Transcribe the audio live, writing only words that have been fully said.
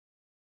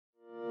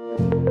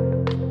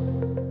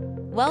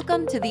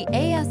Welcome to the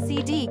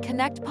ASCD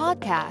Connect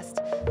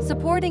podcast,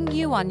 supporting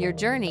you on your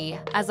journey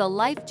as a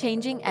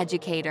life-changing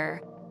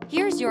educator.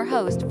 Here's your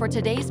host for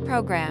today's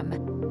program.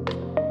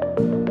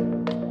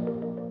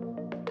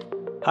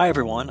 Hi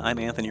everyone, I'm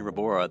Anthony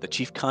Rabora, the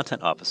Chief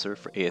Content Officer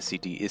for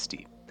ASCD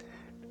ISTE.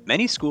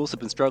 Many schools have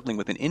been struggling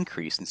with an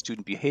increase in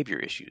student behavior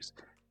issues,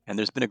 and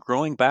there's been a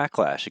growing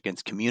backlash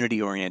against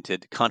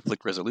community-oriented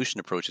conflict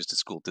resolution approaches to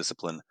school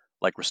discipline,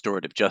 like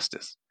restorative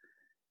justice.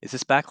 Is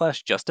this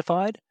backlash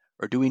justified,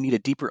 or do we need a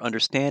deeper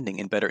understanding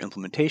and better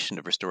implementation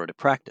of restorative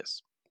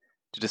practice?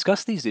 To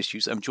discuss these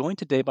issues, I'm joined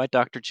today by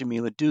Dr.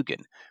 Jamila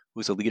Dugan,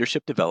 who is a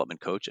leadership development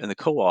coach and the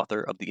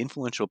co-author of the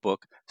influential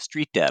book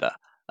Street Data,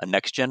 a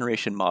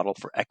next-generation model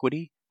for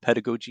equity,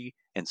 pedagogy,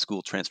 and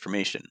school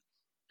transformation.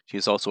 She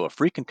is also a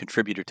frequent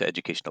contributor to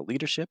educational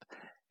leadership,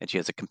 and she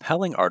has a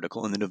compelling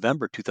article in the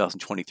November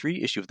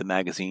 2023 issue of the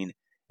magazine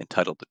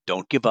entitled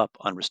Don't Give Up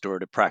on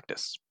Restorative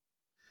Practice.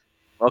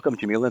 Welcome,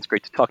 Jamila. It's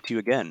great to talk to you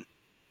again.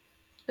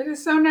 It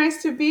is so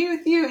nice to be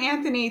with you,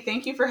 Anthony.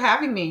 Thank you for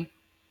having me.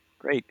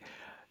 Great.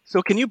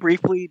 So can you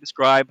briefly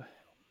describe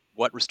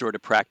what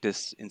restorative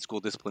practice in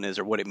school discipline is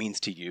or what it means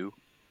to you?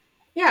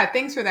 Yeah,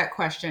 thanks for that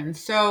question.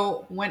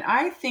 So, when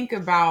I think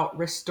about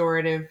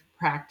restorative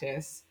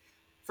practice,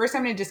 first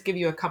I'm going to just give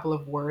you a couple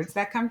of words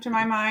that come to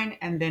my mind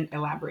and then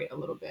elaborate a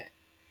little bit.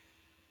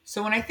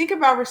 So, when I think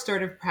about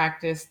restorative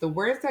practice, the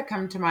words that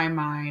come to my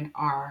mind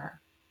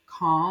are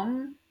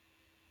calm,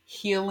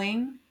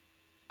 healing,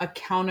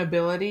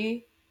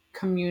 accountability,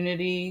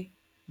 community,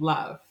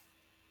 love.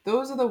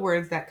 Those are the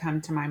words that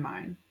come to my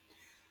mind.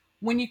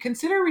 When you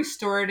consider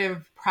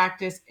restorative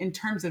practice in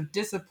terms of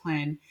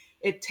discipline,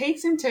 it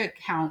takes into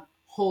account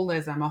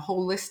holism, a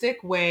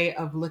holistic way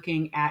of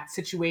looking at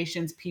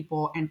situations,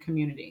 people, and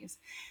communities.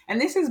 And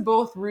this is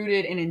both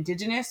rooted in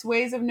indigenous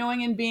ways of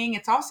knowing and being.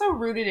 It's also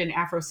rooted in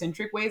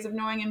Afrocentric ways of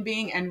knowing and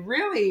being. And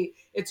really,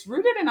 it's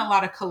rooted in a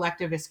lot of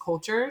collectivist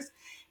cultures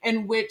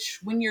in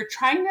which, when you're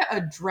trying to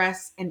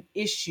address an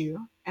issue,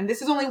 and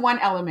this is only one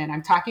element,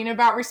 I'm talking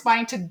about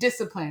responding to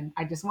discipline.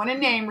 I just want to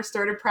name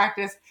restorative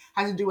practice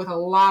has to do with a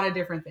lot of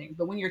different things.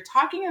 But when you're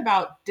talking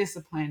about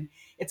discipline,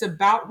 it's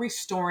about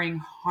restoring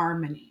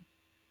harmony.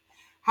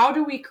 How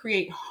do we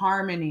create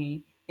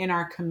harmony in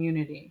our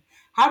community?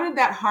 How did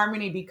that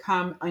harmony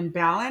become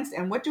unbalanced?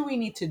 And what do we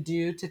need to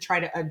do to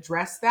try to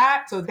address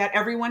that so that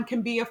everyone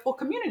can be a full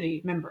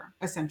community member,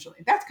 essentially?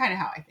 That's kind of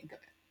how I think of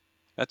it.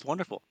 That's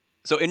wonderful.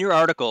 So in your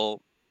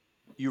article,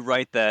 you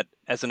write that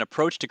as an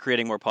approach to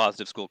creating more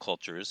positive school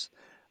cultures,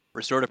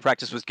 restorative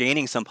practice was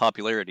gaining some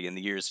popularity in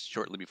the years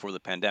shortly before the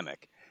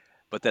pandemic,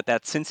 but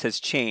that since has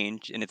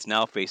changed and it's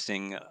now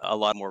facing a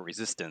lot more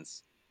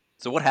resistance.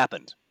 So what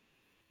happened?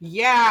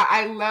 Yeah,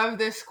 I love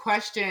this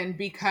question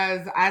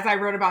because as I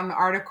wrote about in the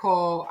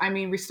article, I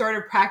mean,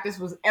 restorative practice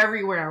was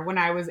everywhere when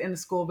I was in the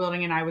school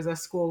building and I was a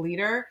school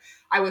leader.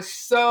 I was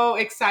so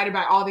excited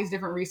by all these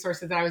different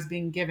resources that I was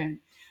being given.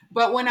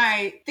 But when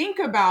I think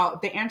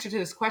about the answer to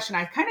this question,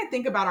 I kind of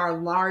think about our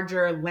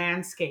larger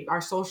landscape,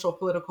 our social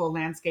political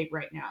landscape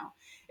right now.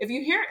 If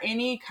you hear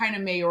any kind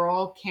of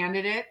mayoral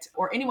candidate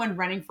or anyone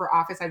running for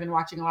office, I've been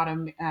watching a lot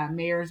of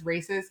mayor's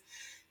races,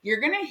 you're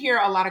going to hear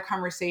a lot of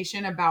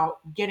conversation about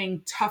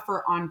getting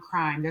tougher on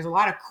crime. There's a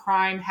lot of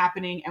crime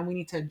happening and we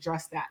need to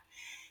address that.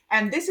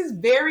 And this is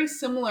very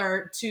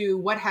similar to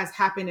what has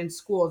happened in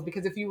schools,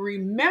 because if you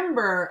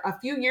remember a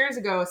few years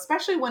ago,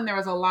 especially when there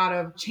was a lot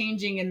of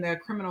changing in the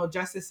criminal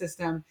justice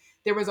system,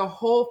 there was a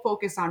whole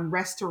focus on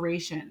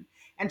restoration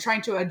and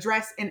trying to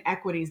address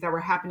inequities that were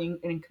happening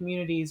in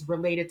communities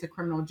related to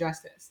criminal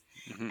justice.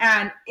 Mm-hmm.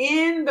 And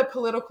in the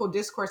political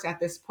discourse at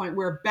this point,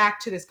 we're back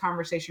to this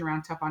conversation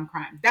around tough on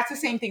crime. That's the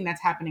same thing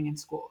that's happening in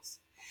schools.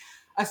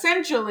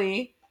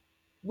 Essentially,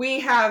 we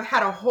have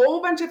had a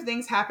whole bunch of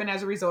things happen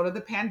as a result of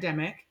the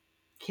pandemic.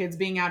 Kids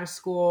being out of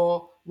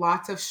school,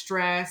 lots of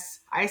stress,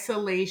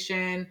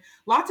 isolation,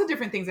 lots of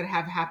different things that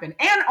have happened.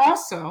 And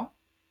also,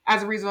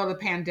 as a result of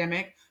the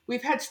pandemic,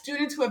 we've had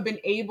students who have been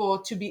able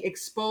to be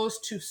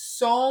exposed to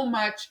so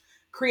much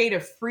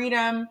creative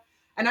freedom,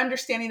 an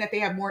understanding that they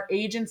have more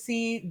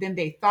agency than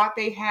they thought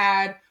they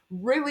had,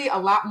 really a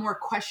lot more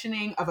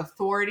questioning of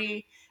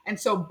authority. And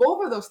so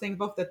both of those things,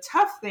 both the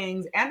tough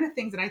things and the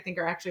things that I think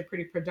are actually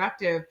pretty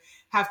productive,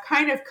 have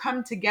kind of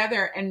come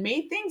together and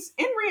made things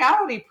in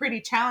reality pretty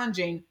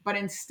challenging. But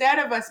instead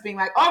of us being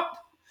like, oh,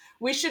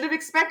 we should have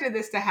expected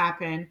this to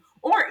happen,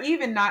 or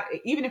even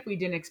if we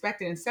didn't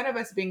expect it, instead of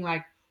us being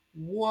like,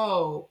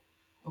 whoa,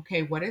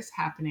 okay, what is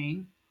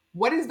happening?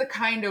 What is the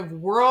kind of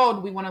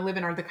world we want to live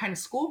in, or the kind of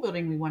school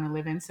building we want to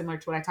live in, similar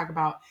to what I talk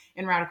about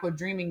in Radical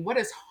Dreaming? What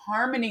does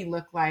harmony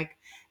look like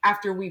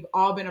after we've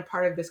all been a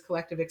part of this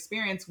collective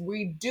experience?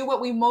 We do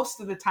what we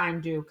most of the time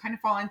do, kind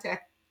of fall into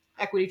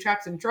equity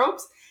traps and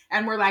tropes.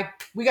 And we're like,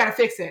 we got to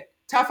fix it.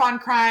 Tough on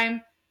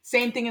crime,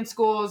 same thing in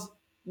schools,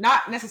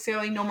 not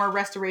necessarily no more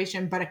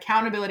restoration, but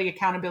accountability.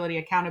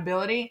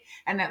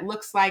 And that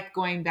looks like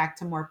going back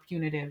to more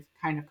punitive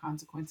kind of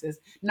consequences,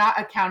 not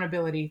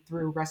accountability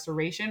through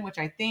restoration, which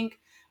I think,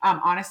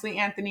 honestly,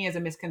 Anthony, is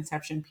a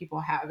misconception people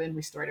have in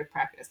restorative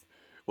practice.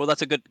 Well,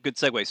 that's a good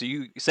segue. So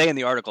you say in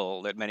the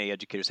article that many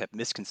educators have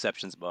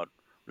misconceptions about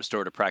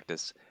restorative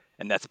practice,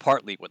 and that's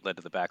partly what led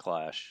to the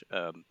backlash.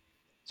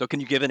 So can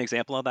you give an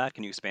example of that?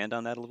 Can you expand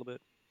on that a little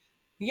bit?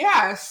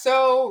 Yeah,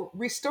 so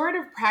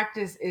restorative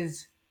practice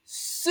is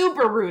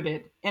super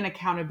rooted in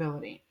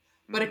accountability,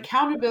 but Hmm.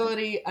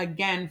 accountability,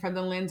 again, from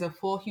the lens of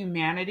full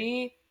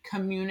humanity,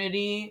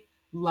 community,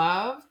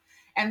 love.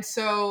 And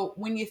so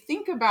when you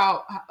think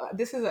about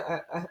this, is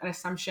an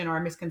assumption or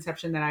a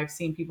misconception that I've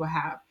seen people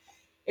have.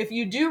 If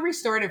you do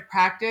restorative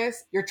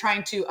practice, you're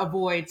trying to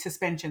avoid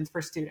suspensions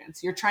for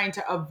students. You're trying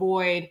to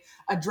avoid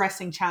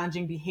addressing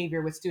challenging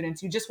behavior with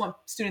students. You just want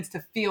students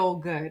to feel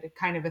good,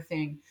 kind of a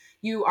thing.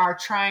 You are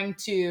trying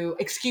to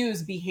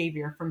excuse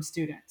behavior from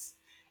students.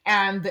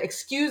 And the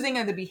excusing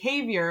of the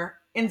behavior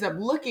ends up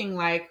looking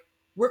like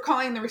we're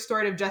calling the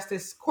restorative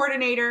justice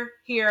coordinator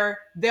here.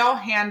 They'll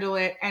handle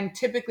it. And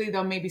typically,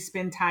 they'll maybe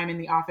spend time in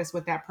the office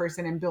with that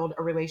person and build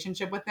a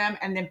relationship with them.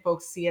 And then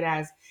folks see it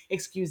as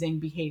excusing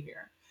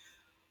behavior.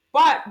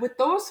 But with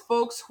those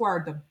folks who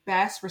are the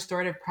best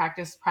restorative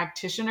practice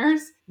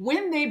practitioners,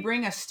 when they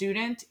bring a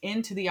student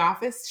into the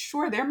office,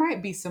 sure, there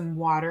might be some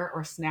water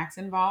or snacks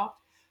involved,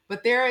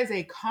 but there is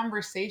a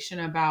conversation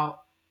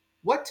about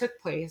what took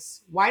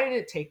place, why did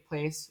it take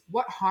place,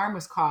 what harm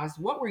was caused,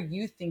 what were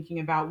you thinking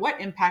about,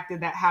 what impact did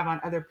that have on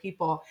other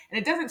people? And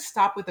it doesn't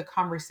stop with the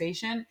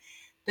conversation.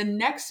 The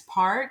next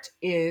part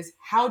is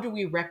how do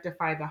we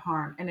rectify the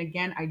harm? And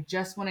again, I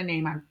just want to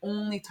name, I'm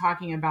only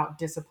talking about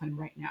discipline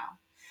right now.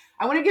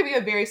 I want to give you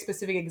a very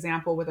specific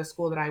example with a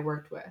school that I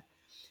worked with.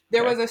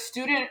 There Okay. was a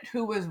student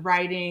who was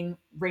writing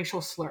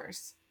racial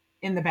slurs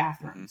in the Hmm.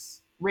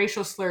 bathrooms,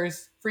 racial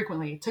slurs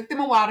frequently. It took them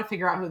a while to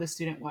figure out who the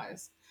student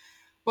was.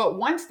 But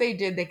once they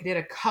did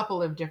a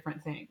couple of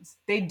different things.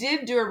 They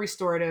did do a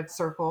restorative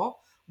circle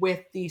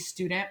with the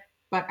student,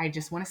 but I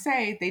just want to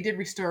say they did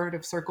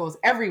restorative circles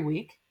every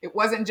week. It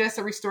wasn't just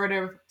a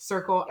restorative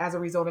circle as a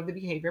result of the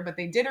behavior, but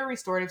they did a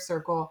restorative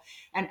circle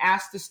and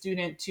asked the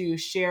student to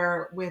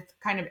share with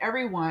kind of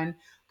everyone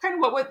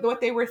kind of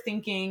what they were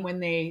thinking when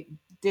they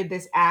did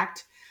this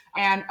act,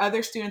 and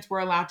other students were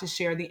allowed to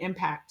share the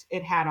impact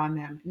it had on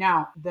them.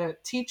 Now, the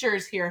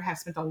teachers here have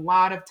spent a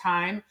lot of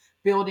time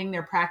building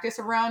their practice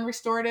around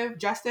restorative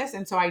justice.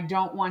 And so I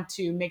don't want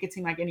to make it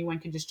seem like anyone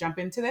can just jump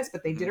into this,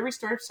 but they Hmm. did a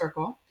restorative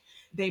circle.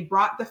 They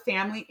brought the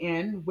family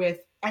in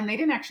with, and they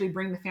didn't actually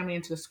bring the family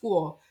into the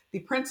school. The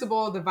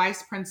principal, the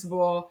vice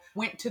principal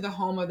went to the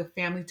home of the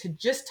family to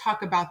just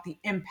talk about the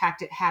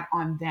impact it had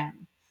on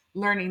them,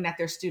 learning that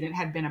their student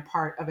had been a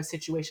part of a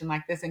situation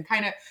like this, and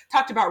kind of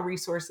talked about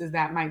resources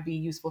that might be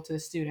useful to the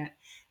student.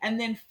 And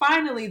then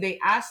finally, they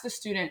asked the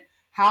student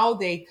how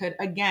they could,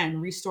 again,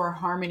 restore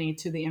harmony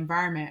to the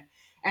environment.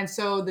 And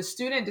so the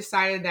student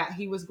decided that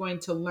he was going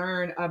to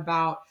learn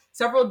about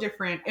several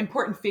different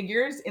important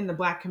figures in the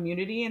Black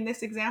community in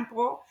this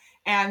example,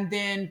 and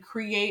then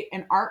create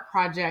an art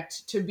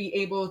project to be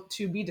able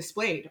to be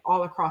displayed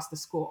all across the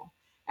school.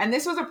 And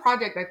this was a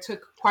project that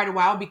took quite a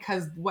while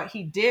because what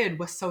he did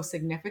was so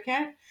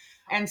significant.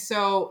 And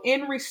so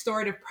in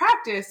restorative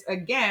practice,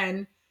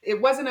 again, it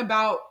wasn't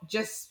about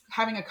just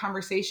having a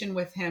conversation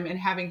with him and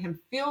having him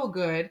feel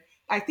good.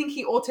 I think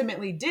he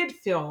ultimately did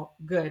feel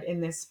good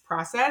in this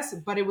process,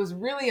 but it was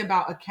really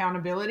about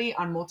accountability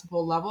on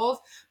multiple levels,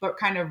 but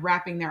kind of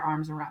wrapping their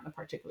arms around the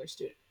particular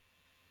student.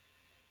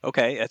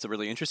 Okay, that's a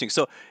really interesting.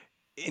 So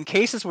in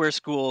cases where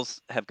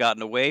schools have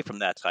gotten away from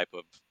that type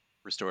of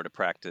restorative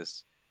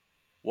practice,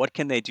 what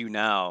can they do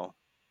now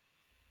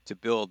to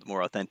build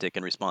more authentic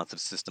and responsive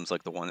systems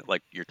like the one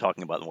like you're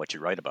talking about and what you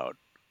write about?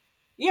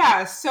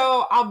 Yeah,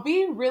 so I'll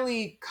be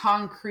really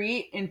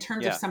concrete in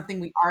terms of Yeah.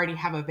 something we already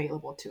have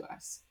available to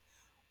us.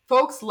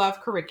 Folks love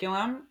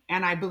curriculum,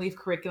 and I believe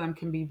curriculum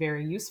can be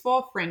very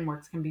useful.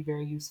 Frameworks can be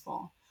very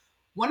useful.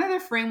 One of the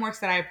frameworks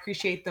that I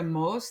appreciate the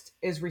most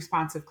is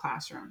responsive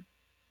classroom.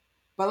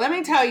 But let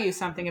me Hmm. tell you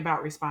something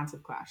about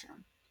responsive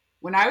classroom.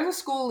 When I was a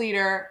school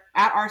leader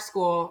at our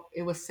school,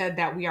 it was said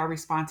that we are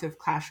responsive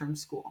classroom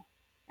school.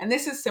 And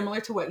this is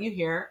similar to what you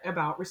hear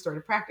about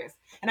restorative practice.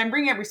 And I'm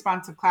bringing up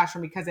responsive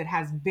classroom because it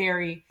has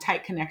very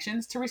tight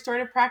connections to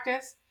restorative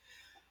practice.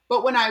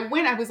 But when I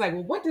went, I was like,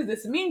 well, what does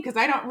this mean? Because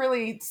I don't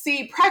really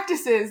see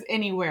practices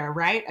anywhere,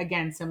 right?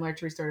 Again, similar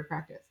to restorative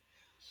practice.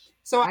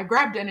 So I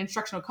grabbed an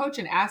instructional coach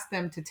and asked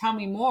them to tell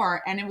me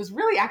more. And it was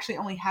really actually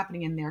only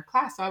happening in their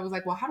class. So I was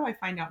like, well, how do I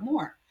find out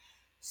more?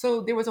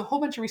 So there was a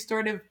whole bunch of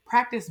restorative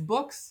practice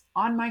books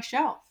on my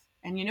shelf.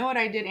 And you know what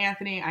I did,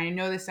 Anthony? I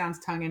know this sounds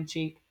tongue in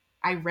cheek.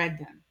 I read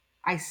them.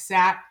 I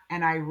sat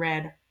and I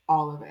read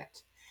all of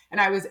it.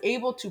 And I was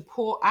able to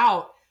pull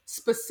out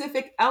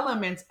specific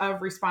elements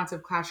of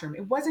responsive classroom.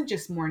 It wasn't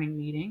just morning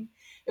meeting.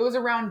 It was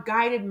around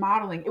guided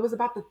modeling. It was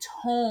about the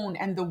tone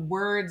and the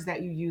words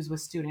that you use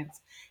with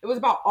students. It was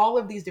about all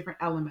of these different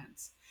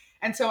elements.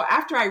 And so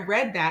after I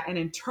read that and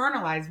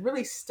internalized,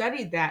 really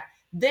studied that,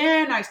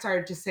 then I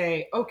started to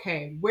say,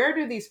 okay, where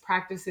do these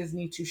practices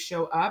need to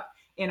show up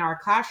in our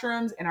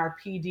classrooms, in our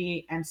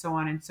PD, and so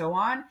on and so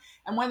on?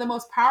 And one of the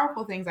most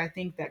powerful things I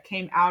think that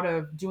came out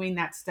of doing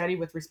that study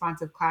with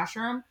responsive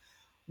classroom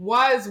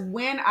was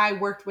when I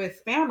worked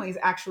with families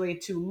actually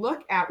to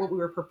look at what we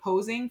were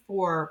proposing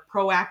for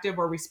proactive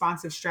or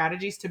responsive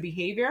strategies to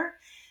behavior,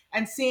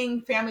 and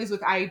seeing families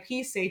with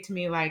IEPs say to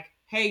me, like,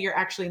 hey, you're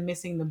actually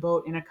missing the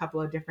boat in a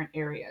couple of different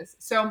areas.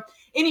 So,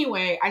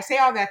 anyway, I say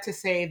all that to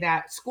say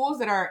that schools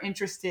that are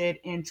interested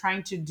in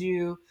trying to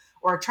do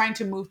or trying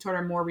to move toward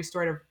a more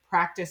restorative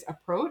practice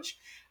approach,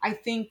 I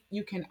think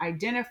you can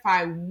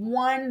identify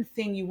one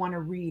thing you want to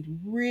read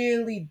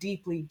really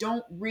deeply.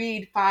 Don't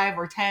read 5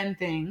 or 10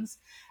 things,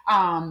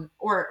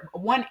 or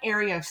one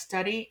area of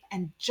study,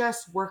 and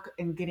just work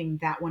in getting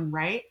that one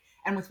right.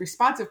 And with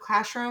responsive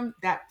classroom,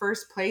 that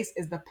first place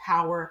is the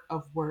power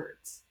of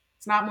words.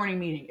 It's not morning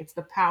meeting, it's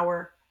the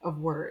power of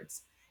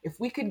words. If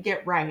we could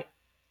get right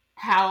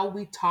how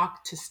we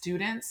talk to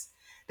students,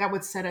 that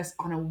would set us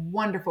on a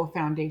wonderful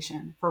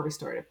foundation for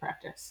restorative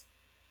practice.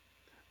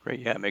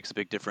 Great. Yeah, it makes a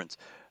big difference.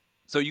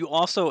 So you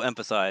also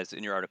emphasize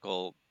in your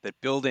article that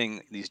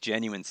building these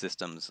genuine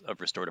systems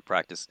of restorative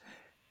practice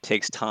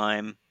takes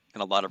time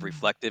and a lot of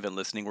reflective and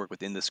listening work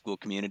within the school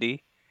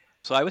community.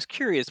 So I was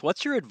curious,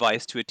 what's your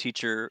advice to a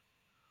teacher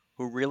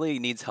who really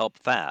needs help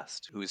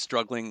fast, who is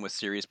struggling with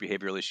serious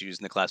behavioral issues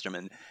in the classroom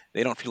and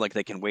they don't feel like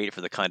they can wait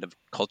for the kind of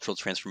cultural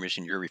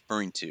transformation you're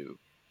referring to?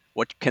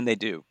 What can they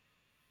do?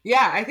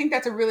 Yeah, I think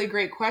that's a really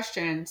great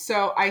question.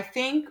 So I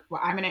think,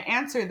 well, I'm going to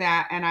answer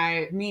that, and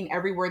I mean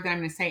every word that I'm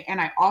going to say. And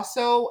I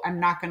also am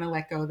not going to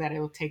let go that it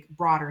will take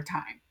broader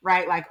time,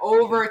 right? Like,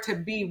 Mhm. over to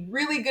be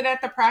really good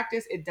at the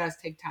practice, it does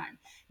take time.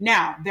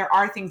 Now, there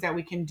are things that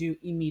we can do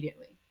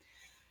immediately.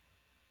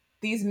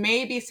 These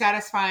may be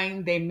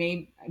satisfying, they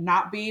may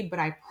not be, but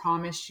I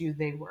promise you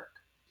they work.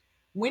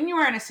 When you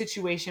are in a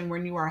situation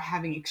when you are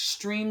having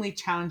extremely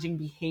challenging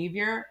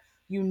behavior,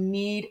 you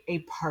need a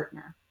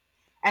partner.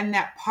 And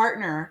that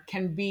partner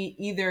can be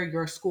either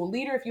your school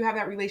leader, if you have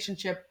that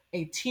relationship,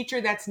 a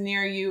teacher that's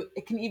near you.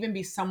 It can even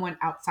be someone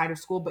outside of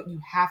school, but you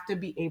have to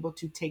be able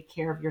to take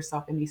care of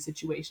yourself in these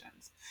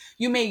situations.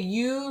 You may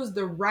use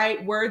the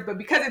right words, but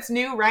because it's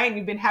new, right, and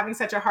you've been having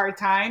such a hard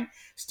time,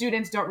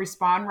 students don't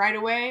respond right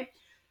away.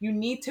 You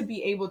need to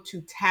be able to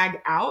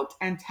tag out,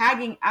 and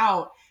tagging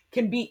out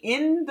can be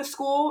in the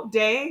school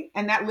day.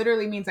 And that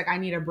literally means, like, I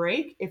need a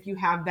break if you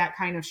have that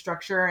kind of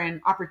structure and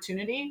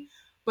opportunity.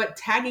 But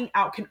tagging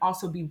out can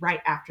also be right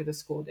after the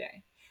school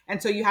day.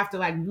 And so you have to,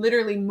 like,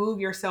 literally move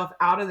yourself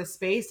out of the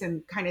space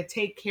and kind of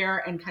take care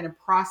and kind of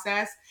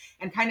process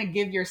and kind of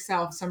give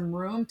yourself some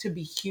room to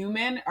be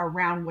human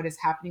around what is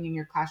happening in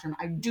your classroom.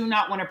 I do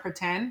not want to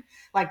pretend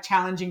like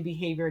challenging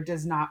behavior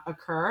does not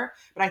occur,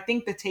 but I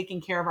think the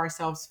taking care of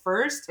ourselves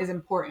first is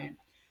important.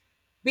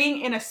 Being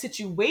in a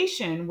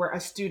situation where a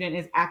student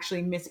is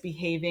actually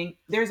misbehaving,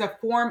 there's a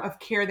form of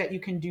care that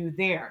you can do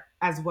there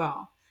as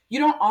well. You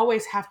don't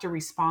always have to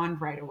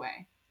respond right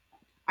away.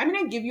 I'm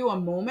going to give you a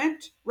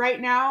moment right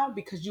now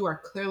because you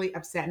are clearly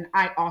upset, and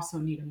I also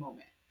need a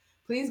moment.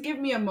 Please give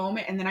me a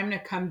moment, and then I'm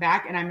going to come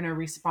back and I'm going to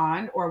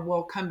respond, or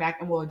we'll come back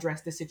and we'll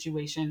address the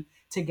situation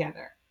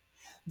together.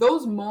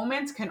 Those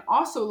moments can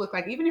also look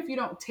like, even if you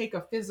don't take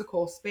a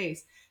physical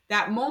space,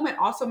 that moment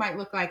also might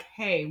look like,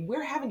 hey,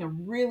 we're having a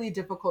really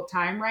difficult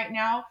time right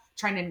now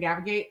trying to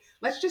navigate.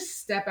 Let's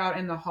just step out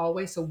in the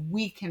hallway so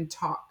we can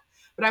talk.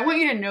 But I want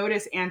you to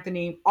notice,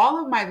 Anthony,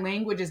 all of my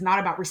language is not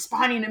about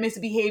responding to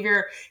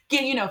misbehavior,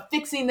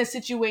 fixing the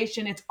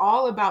situation. It's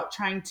all about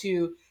trying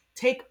to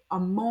take a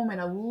moment,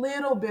 a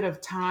little bit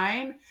of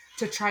time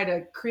to try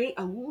to create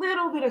a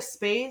little bit of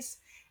space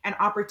and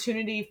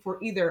opportunity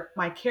for either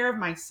my care of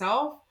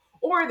myself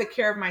or the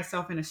care of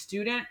myself and a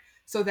student,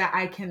 so that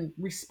I can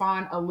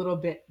respond a little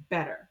bit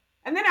better.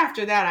 And then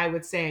after that, I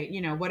would say,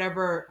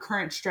 whatever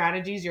current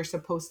strategies you're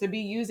supposed to be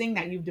using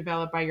that you've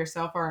developed by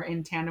yourself or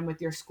in tandem with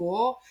your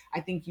school,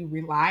 I think you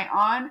rely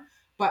on.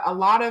 But a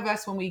lot of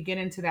us, when we get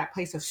into that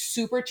place of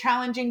super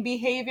challenging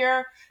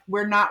behavior,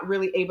 we're not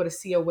really able to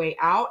see a way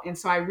out. And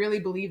so I really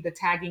believe the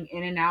tagging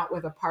in and out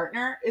with a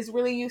partner is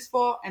really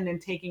useful. And then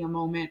taking a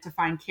moment to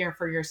find care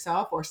for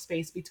yourself or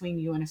space between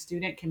you and a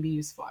student can be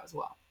useful as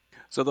well.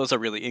 So those are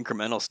really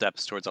incremental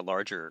steps towards a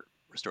larger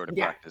restorative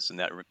Yeah. practice and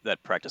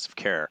that practice of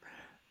care.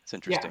 It's Yeah.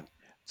 interesting.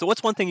 So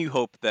what's one thing you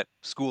hope that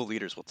school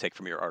leaders will take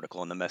from your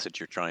article and the message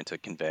you're trying to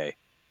convey?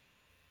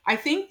 I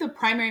think the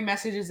primary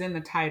message is in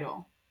the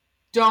title.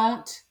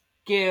 Don't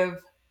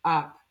give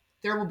up.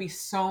 There will be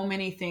so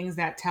many things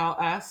that tell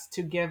us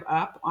to give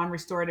up on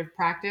restorative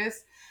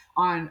practice,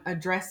 on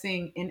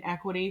addressing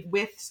inequity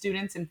with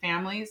students and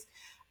families.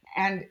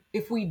 And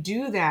if we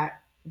do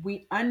that,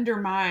 we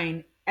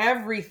undermine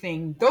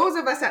everything those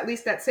of us, at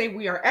least, that say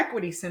we are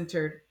equity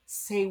centered,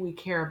 say we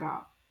care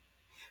about.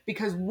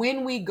 Because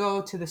when we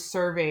go to the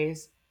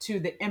surveys, to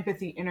the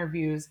empathy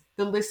interviews,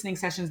 the listening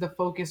sessions, the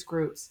focus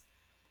groups,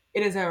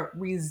 it is a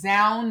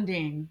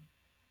resounding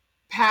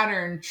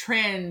pattern,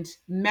 trend,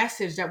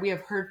 message that we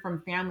have heard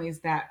from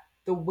families that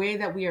the way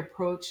that we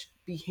approach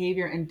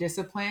behavior and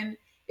discipline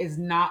is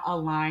not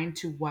aligned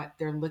to what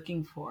they're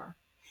looking for.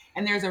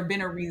 And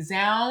been a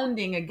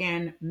resounding,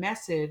 again,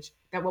 message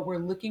that what we're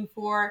looking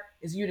for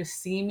is you to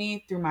see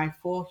me through my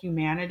full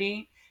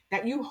humanity,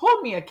 that you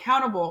hold me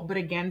accountable, but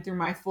again, through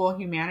my full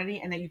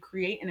humanity, and that you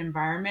create an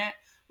environment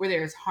where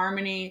there is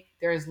harmony,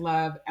 there is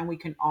love, and we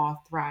can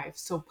all thrive.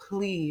 So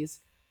please,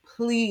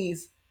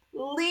 please,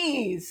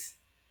 please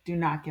do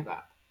not give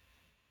up.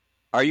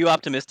 Are you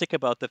optimistic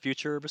about the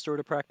future of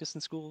restorative practice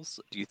in schools?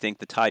 Do you think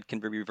the tide can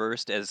be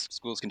reversed as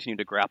schools continue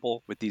to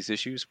grapple with these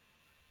issues?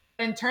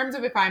 In terms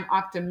of if I'm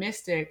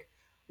optimistic,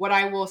 what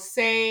I will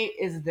say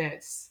is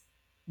this: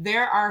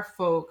 there are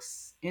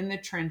folks in the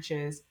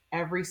trenches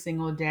every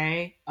single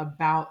day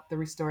about the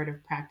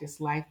restorative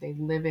practice life. They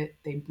live it,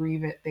 they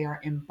breathe it, they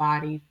are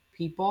embodied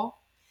people.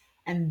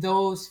 And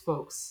those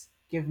folks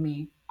give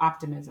me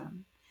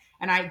optimism.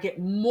 And I get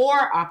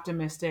more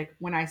optimistic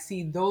when I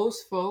see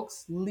those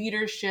folks'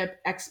 leadership,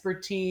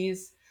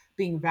 expertise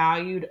being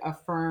valued,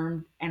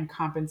 affirmed, and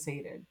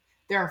compensated.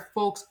 There are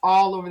folks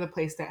all over the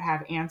place that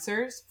have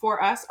answers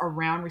for us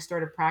around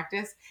restorative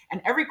practice.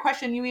 And every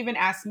question you even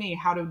ask me,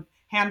 how to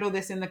handle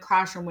this in the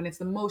classroom when it's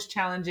the most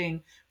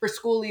challenging for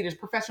school leaders,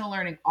 professional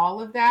learning, all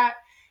of that.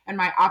 And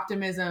my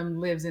optimism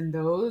lives in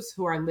those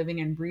who are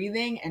living and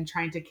breathing and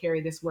trying to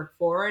carry this work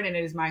forward. And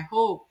it is my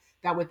hope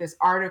that with this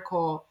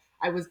article,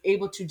 I was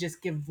able to just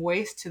give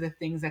voice to the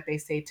things that they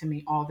say to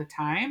me all the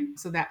time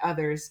so that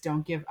others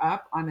don't give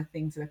up on the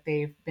things that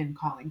they've been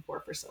calling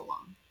for so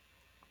long.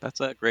 That's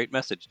a great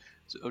message.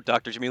 So,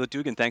 Dr. Jamila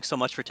Dugan, thanks so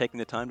much for taking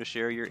the time to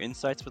share your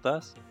insights with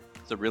us.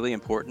 It's a really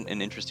important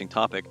and interesting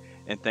topic.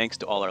 And thanks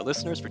to all our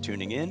listeners for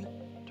tuning in.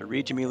 To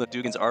read Jamila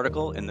Dugan's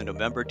article in the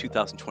November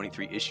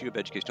 2023 issue of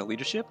Educational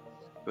Leadership,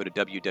 go to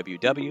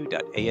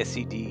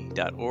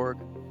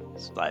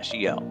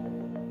www.ascd.org/EL.